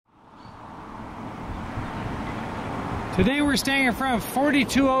Today we're staying in front of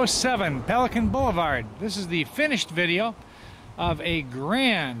 4207 Pelican Boulevard. This is the finished video of a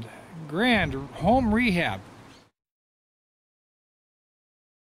grand home rehab.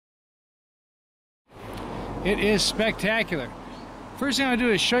 It is spectacular. First thing I'm going to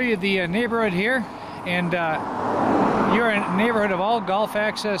do is show you the neighborhood here, and you're in a neighborhood of all golf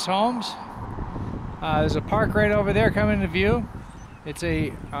access homes. There's a park right over there coming into view. It's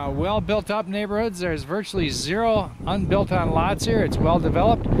a well built up neighborhood. There's virtually zero unbuilt on lots here. It's well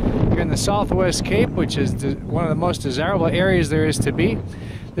developed. You're in the Southwest Cape, which is one of the most desirable areas there is to be.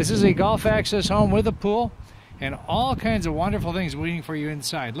 This is a golf access home with a pool and all kinds of wonderful things waiting for you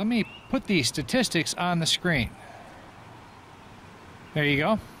inside. Let me put these statistics on the screen. There you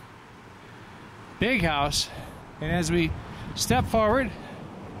go. Big house. And as we step forward,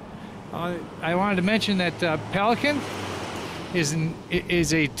 I wanted to mention that Pelican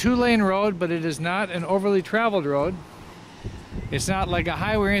is a two-lane road, but it is not an overly traveled road. It's not like a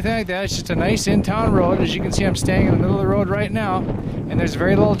highway or anything like that. It's just a nice in-town road. As you can see, I'm standing in the middle of the road right now, and there's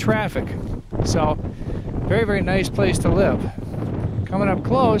very little traffic. So, very nice place to live. Coming up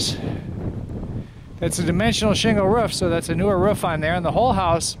close, that's a dimensional shingle roof, so that's a newer roof on there, and the whole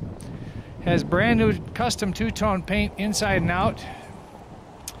house has brand new custom two-tone paint inside and out.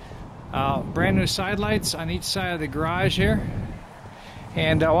 Brand new side lights on each side of the garage here.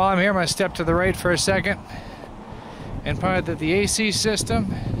 And while I'm here, I'm going to step to the right for a second and point out that the AC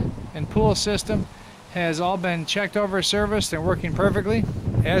system and pool system has all been checked over, serviced, and working perfectly,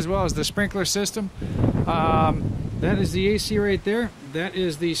 as well as the sprinkler system. That is the AC right there. That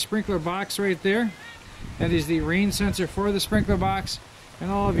is the sprinkler box right there. That is the rain sensor for the sprinkler box. And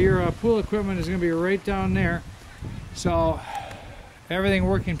all of your pool equipment is going to be right down there. So everything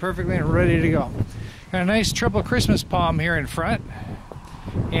working perfectly and ready to go. Got a nice triple Christmas palm here in front.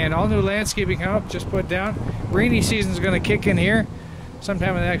 And all new landscaping coming up, just put down. Rainy season is going to kick in here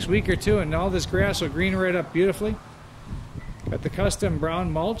sometime in the next week or two, and all this grass will green right up beautifully. Got the custom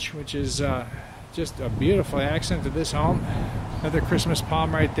brown mulch, which is just a beautiful accent to this home. Another Christmas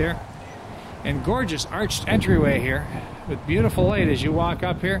palm right there. And gorgeous arched entryway here with beautiful light as you walk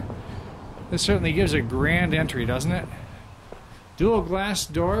up here. This certainly gives a grand entry, doesn't it? Dual glass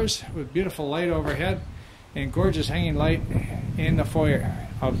doors with beautiful light overhead and gorgeous hanging light in the foyer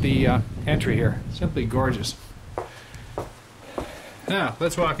of the entry here. Simply gorgeous. Now,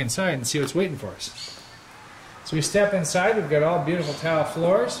 let's walk inside and see what's waiting for us. So we step inside, we've got all beautiful tile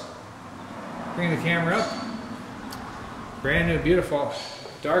floors. Bring the camera up. Brand new, beautiful,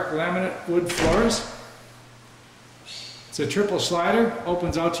 dark laminate wood floors. It's a triple slider,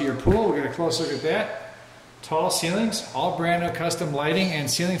 opens out to your pool. We'll get a close look at that. Tall ceilings, all brand new custom lighting and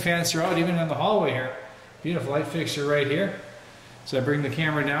ceiling fans throughout, even in the hallway here. Beautiful light fixture right here. So I bring the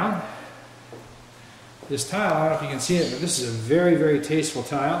camera down. This tile, I don't know if you can see it, but this is a very tasteful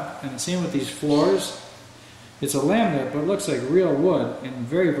tile. And the same with these floors. It's a laminate, but it looks like real wood and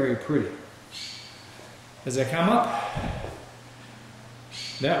very pretty. As I come up,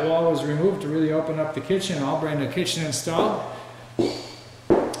 that wall was removed to really open up the kitchen. All brand new kitchen installed.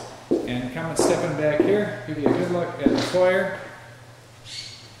 And coming stepping back here, give you a good look at the foyer.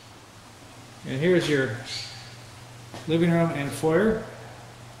 And here's your living room and foyer.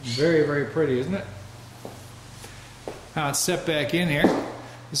 Very pretty, isn't it? Now let's step back in here.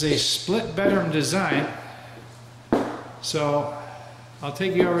 It's a split bedroom design. So I'll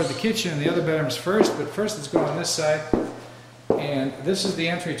take you over to the kitchen and the other bedrooms first, but first let's go on this side. And this is the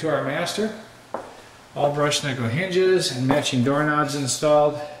entry to our master. All brushed nickel hinges and matching doorknobs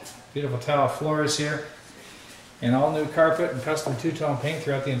installed. Beautiful tile floors here. And all new carpet and custom two-tone paint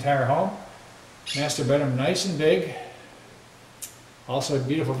throughout the entire home. Master bedroom nice and big. Also a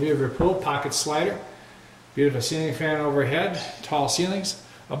beautiful view of your pool, pocket slider. Beautiful ceiling fan overhead, tall ceilings.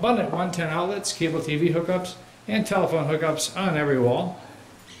 Abundant 110 outlets, cable TV hookups, and telephone hookups on every wall.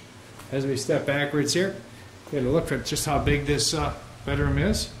 As we step backwards here, get a look at just how big this bedroom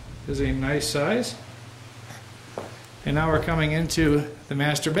is. It is a nice size. And now we're coming into the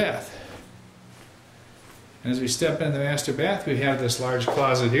master bath. And as we step into the master bath, we have this large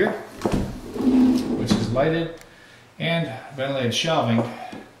closet here, which is lighted and ventilated shelving.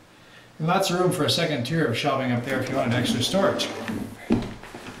 And lots of room for a second tier of shelving up there if you want extra storage.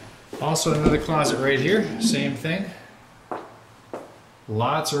 Also another closet right here, same thing.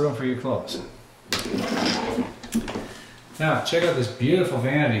 Lots of room for your clothes. Now check out this beautiful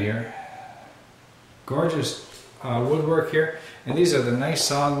vanity here. Gorgeous woodwork here. And these are the nice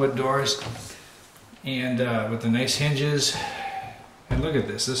solid wood doors and with the nice hinges. And look at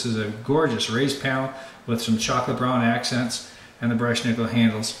this. This is a gorgeous raised panel with some chocolate brown accents and the brushed nickel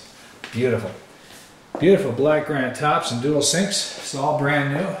handles. Beautiful. Beautiful black granite tops and dual sinks. It's all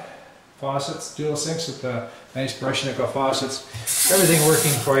brand new. Faucets, dual sinks with nice brushed nickel faucets. Everything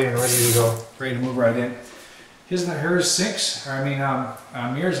working for you and ready to go, ready to move right in. His and hers sinks, or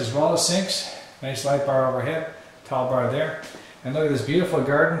mirrors as well as sinks. Nice light bar overhead, tall bar there. And look at this beautiful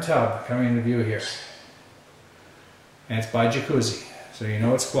garden tub coming into view here. And it's by Jacuzzi, so you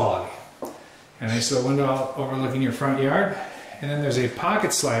know it's quality. A nice little window overlooking your front yard. And then there's a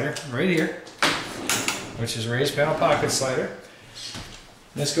pocket slider right here, which is a raised panel pocket slider.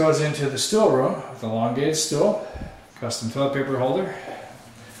 This goes into the stool room with a elongated stool, custom toilet paper holder.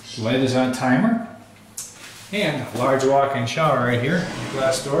 The light is on timer. And a large walk-in shower right here,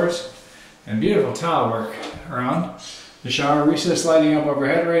 glass doors, and beautiful tile work around the shower, recessed lighting up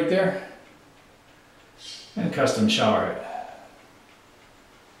overhead right there, and custom shower head.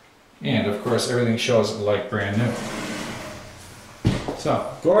 And of course everything shows like brand new.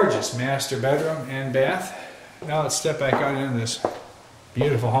 So, gorgeous master bedroom and bath. Now let's step back out into this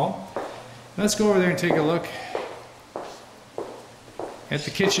beautiful home. Let's go over there and take a look at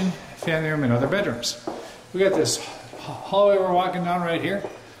the kitchen, family room, and other bedrooms. We got this hallway we're walking down right here.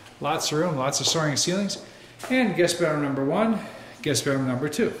 Lots of room, lots of soaring ceilings. And guest bedroom number 1, guest bedroom number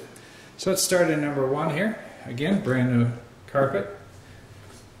 2. So let's start in number 1 here. Again, brand new carpet.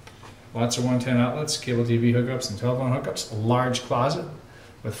 Lots of 110 outlets, cable TV hookups and telephone hookups. A large closet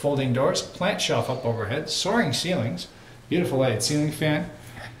with folding doors, plant shelf up overhead, soaring ceilings, beautiful light ceiling fan.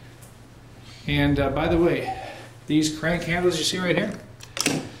 And by the way, these crank handles you see right here,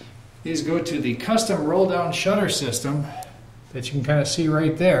 these go to the custom roll down shutter system that you can kind of see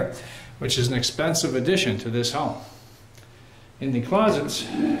right there, which is an expensive addition to this home. In the closets,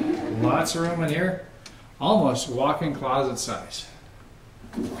 lots of room in here, almost walk-in closet size.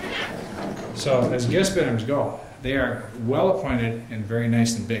 So as guest bedrooms go, they are well appointed and very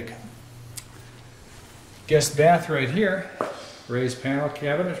nice and big. Guest bath right here, raised panel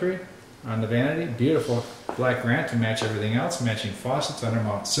cabinetry on the vanity, beautiful black granite to match everything else, matching faucets,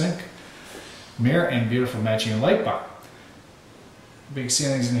 undermount sink, mirror, and beautiful matching light bar. Big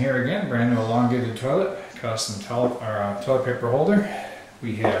ceilings in here again, brand new elongated toilet, custom toilet paper holder.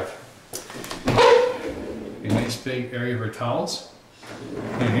 We have a nice big area for towels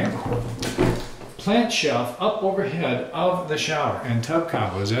in here. Plant shelf up overhead of the shower and tub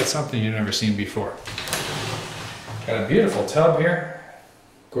combos. That's something you've never seen before. Got a beautiful tub here,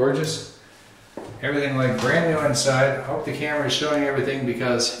 gorgeous. Everything like brand new inside. I hope the camera is showing everything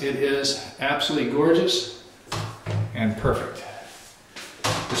because it is absolutely gorgeous and perfect.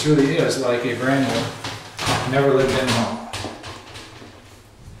 This really is like a brand new, never lived in home.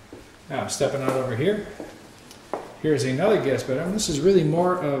 Now stepping out over here. Here's another guest bedroom. This is really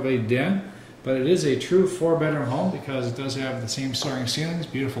more of a den, but it is a true 4-bedroom home because it does have the same soaring ceilings,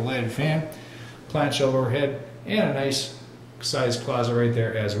 beautiful lighted fan, plant shelf overhead, and a nice sized closet right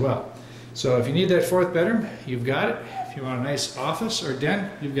there as well. So if you need that 4th bedroom, you've got it. If you want a nice office or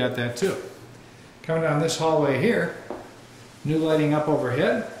den, you've got that too. Coming down this hallway here, new lighting up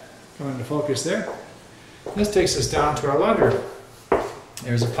overhead, coming into focus there. This takes us down to our laundry room.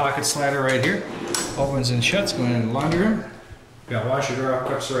 There's a pocket slider right here, opens and shuts going into the laundry room. Got washer drawer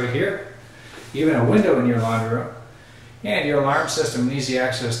hookups right here, even a window in your laundry room, and your alarm system and easy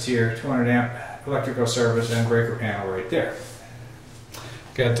access to your 200 amp electrical service and breaker panel right there.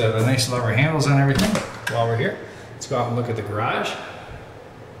 Got the nice lever handles on everything. While we're here, let's go out and look at the garage.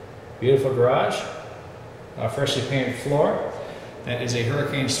 Beautiful garage, freshly painted floor. That is a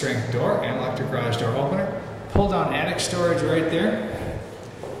hurricane strength door and electric garage door opener. Pull down attic storage right there.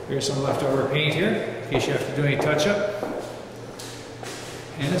 Here's some leftover paint here in case you have to do any touch up.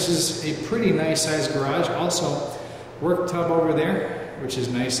 And this is a pretty nice sized garage. Also, work tub over there, which is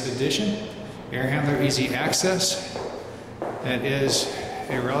a nice addition. Air handler, easy access. That is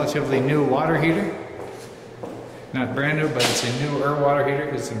a relatively new water heater. Not brand new, but it's a newer water heater.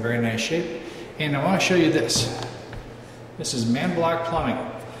 It's in very nice shape. And I want to show you this. This is man block plumbing.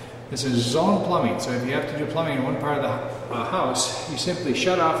 This is zone plumbing. So if you have to do plumbing in one part of the house, you simply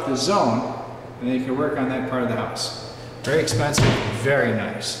shut off the zone and then you can work on that part of the house. Very expensive, very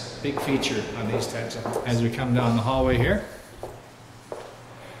nice. Big feature on these types of. As we come down the hallway here,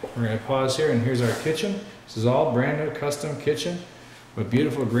 we're going to pause here, and here's our kitchen. This is all brand new custom kitchen with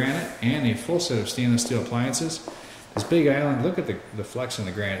beautiful granite and a full set of stainless steel appliances. This big island, look at the flex on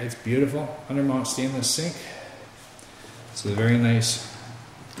the granite. It's beautiful. Undermount stainless sink. It's a very nice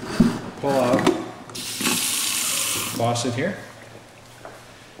pull-out faucet here.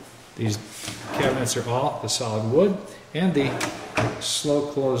 These cabinets are all the solid wood and the slow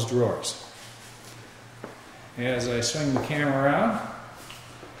closed drawers. As I swing the camera around,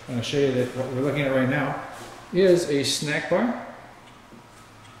 I'm going to show you that what we're looking at right now is a snack bar.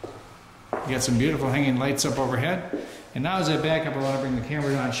 You got some beautiful hanging lights up overhead. And now as I back up, I want to bring the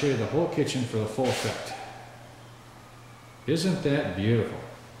camera down and show you the whole kitchen for the full effect. Isn't that beautiful?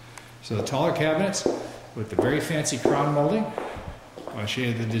 So the taller cabinets with the very fancy crown molding. I'll show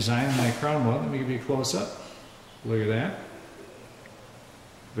you the design of my crown molding. Let me give you a close-up. Look at that.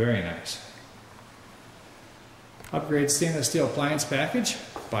 Very nice. Upgrade stainless steel appliance package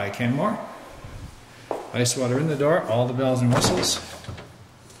by Kenmore. Ice water in the door, all the bells and whistles.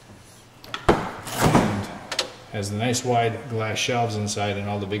 And has the nice wide glass shelves inside and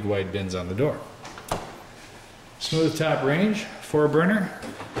all the big wide bins on the door. Smooth top range, 4-burner,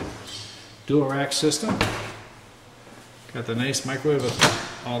 dual rack system. Got the nice microwave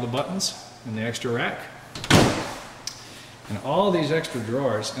with all the buttons and the extra rack. And all these extra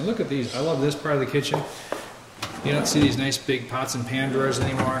drawers. And look at these. I love this part of the kitchen. You don't see these nice big pots and pan drawers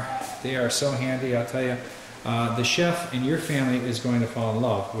anymore. They are so handy, I'll tell you. The chef in your family is going to fall in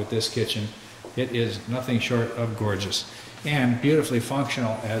love with this kitchen. It is nothing short of gorgeous and beautifully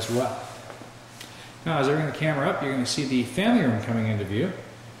functional as well. Now, as I bring the camera up, you're going to see the family room coming into view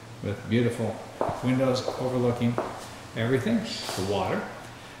with beautiful windows overlooking everything, the water.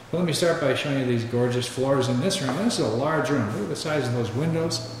 But let me start by showing you these gorgeous floors in this room. This is a large room. Look at the size of those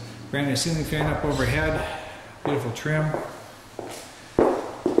windows. Brand new ceiling fan up overhead. Beautiful trim.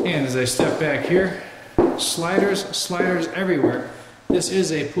 And as I step back here, sliders everywhere. This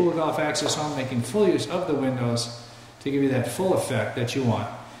is a pool golf access home, making full use of the windows to give you that full effect that you want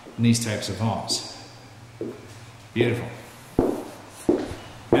in these types of homes. Beautiful.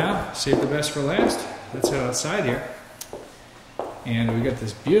 Now, save the best for last. Let's head outside here. And we got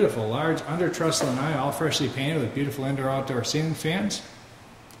this beautiful large under truss lanai, all freshly painted with beautiful indoor-outdoor ceiling fans.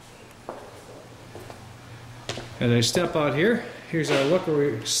 As I step out here, here's our look where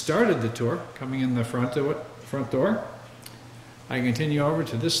we started the tour, coming in the front door. I continue over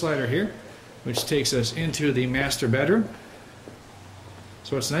to this slider here, which takes us into the master bedroom.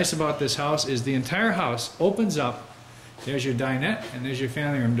 So what's nice about this house is the entire house opens up. There's your dinette and there's your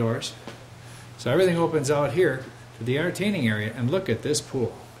family room doors. So everything opens out here to the entertaining area, and look at this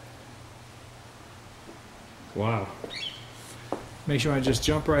pool. Wow. Makes you want to just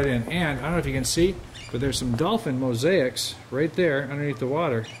jump right in. And I don't know if you can see, but there's some dolphin mosaics right there underneath the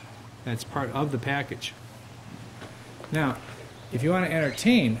water. That's part of the package. Now, if you want to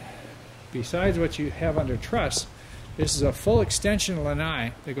entertain, besides what you have under truss, this is a full extension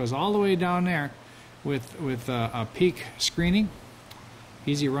lanai that goes all the way down there with a peak screening,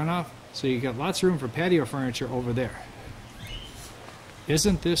 easy runoff. So you got lots of room for patio furniture over there.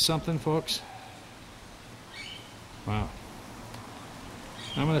 Isn't this something, folks? Wow.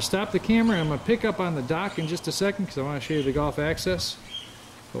 I'm going to stop the camera and I'm going to pick up on the dock in just a second because I want to show you the golf access.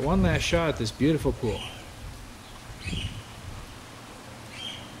 But one last shot at this beautiful pool.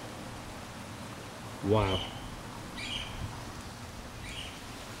 Wow.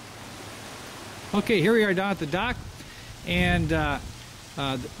 Okay, here we are down at the dock, and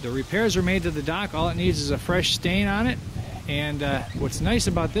the repairs are made to the dock. All it needs is a fresh stain on it. And what's nice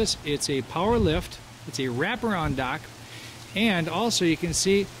about this, it's a power lift, it's a wraparound dock, and also you can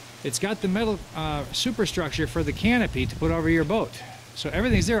see it's got the metal superstructure for the canopy to put over your boat. So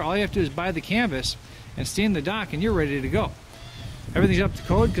everything's there. All you have to do is buy the canvas and stain the dock and you're ready to go. Everything's up to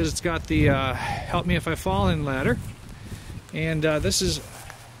code because it's got the help me if I fall in ladder. And this is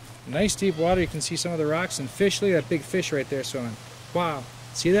nice deep water. You can see some of the rocks and fish. Look at that big fish right there swimming. Wow.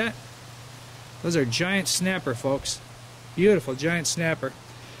 See that? Those are giant snapper, folks. Beautiful giant snapper.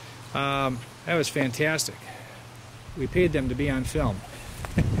 That was fantastic. We paid them to be on film.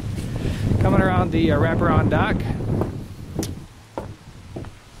 Coming around the wraparound dock.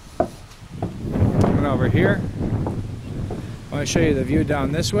 Coming over here. I want to show you the view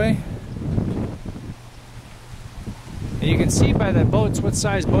down this way. And you can see by the boats what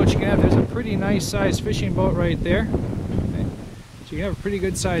size boats you can have. There's a pretty nice size fishing boat right there. Okay. So you can have a pretty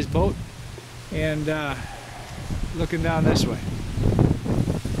good sized boat. And looking down this way.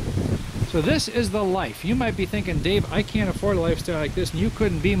 So this is the life. You might be thinking, Dave, I can't afford a lifestyle like this, and you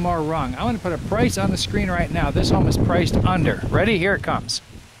couldn't be more wrong. I want to put a price on the screen right now. This home is priced under. Ready? Here it comes.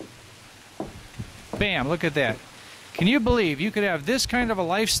 Bam, look at that. Can you believe you could have this kind of a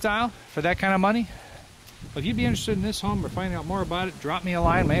lifestyle for that kind of money? Well, if you'd be interested in this home or finding out more about it, drop me a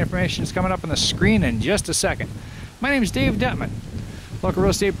line. My information is coming up on the screen in just a second. My name is Dave Dettmann, local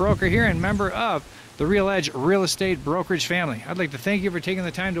real estate broker here and member of the Real Edge Real Estate Brokerage family. I'd like to thank you for taking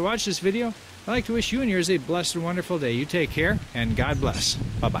the time to watch this video. I'd like to wish you and yours a blessed and wonderful day. You take care, and God bless.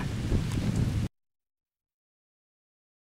 Bye-bye.